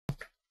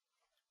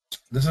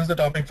This is the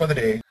topic for the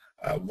day.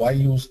 Why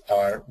use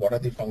R? What are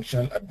the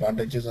functional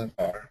advantages of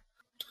R?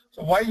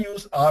 So why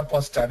use R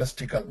for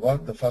statistical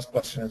work? The first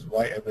question is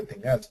why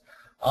everything else?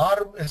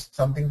 R is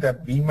something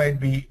that when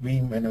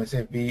we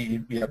say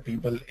we are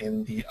people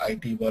in the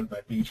IT world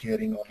might be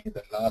hearing only in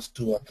the last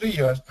 2 or 3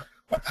 years,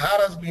 but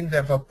R has been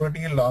there for a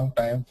pretty long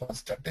time for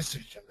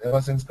statisticians.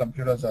 Ever since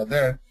computers are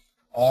there,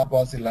 R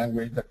was the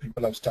language that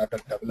people have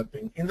started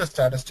developing in the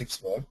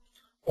statistics world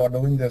for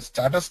doing their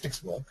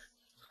statistics work.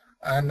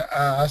 And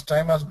as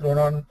time has grown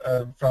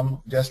on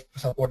from just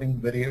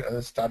supporting very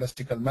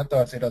statistical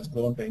methods, it has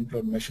grown to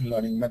include machine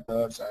learning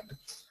methods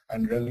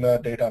and regular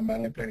data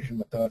manipulation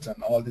methods,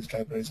 and all these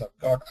libraries have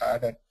got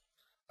added,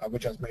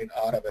 which has made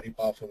R a very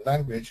powerful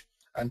language.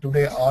 And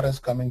today R is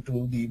coming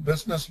to the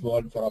business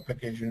world for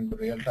application into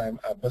real-time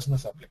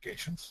business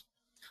applications.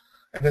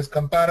 It is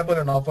comparable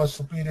and offers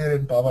superior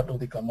in power to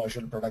the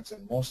commercial products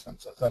in most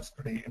senses. That's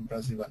pretty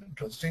impressive and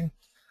interesting.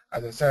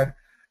 As I said,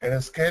 it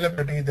is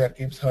scalability that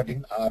keeps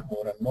hurting R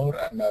more and more,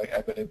 and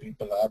I believe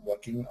people are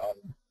working on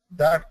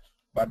that,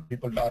 but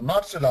people are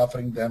not still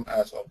offering them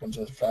as open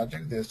source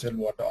projects. They still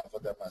want to offer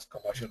them as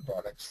commercial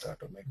products to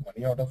make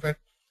money out of it.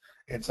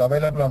 It's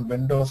available on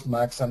Windows,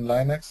 Macs, and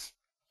Linux,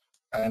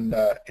 and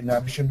in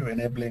addition to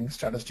enabling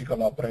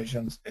statistical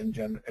operations,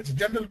 it's a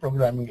general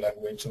programming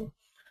language, so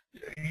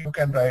you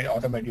can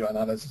automate your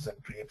analysis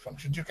and create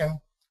functions. You can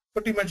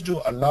pretty much do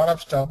a lot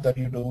of stuff that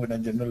you do in a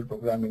general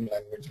programming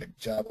language like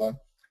Java.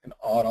 And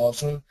R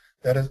also,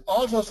 there is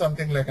also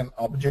something like an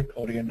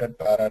object-oriented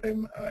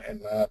paradigm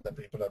that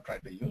people are trying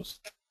to use.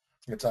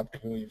 It's up to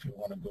you if you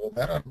want to go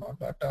there or not,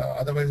 but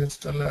otherwise it's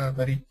still a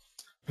very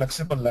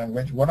flexible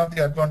language. One of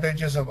the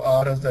advantages of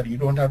R is that you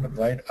don't have to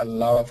write a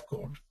lot of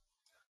code.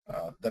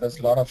 There is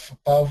a lot of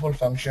powerful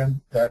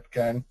functions that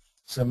can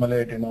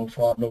simulate,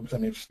 for loops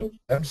and if loops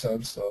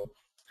themselves. So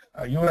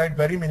you write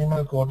very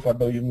minimal code for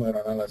doing your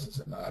analysis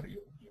in R.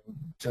 You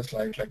just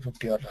like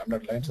 50 or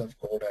 100 lines of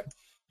code, and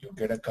you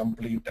get a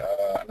complete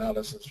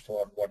analysis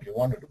for what you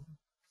want to do.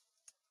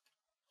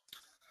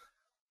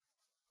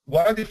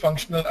 What are the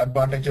functional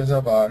advantages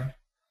of R?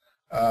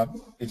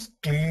 It's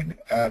clean,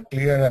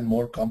 clear and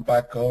more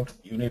compact code.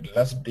 You need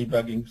less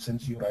debugging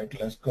since you write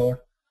less code.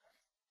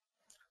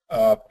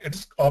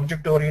 It's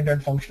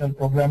object-oriented functional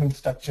programming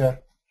structure.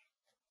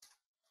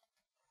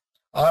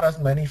 R has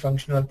many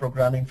functional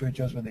programming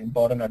features with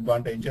important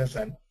advantages,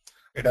 and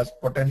it has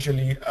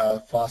potentially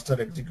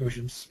faster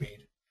execution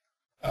speed.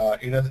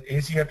 It has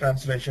easier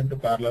translation to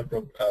parallel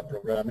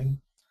programming,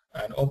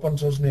 and open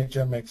source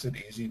nature makes it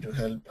easy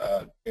to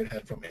get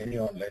help from any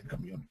online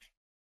community.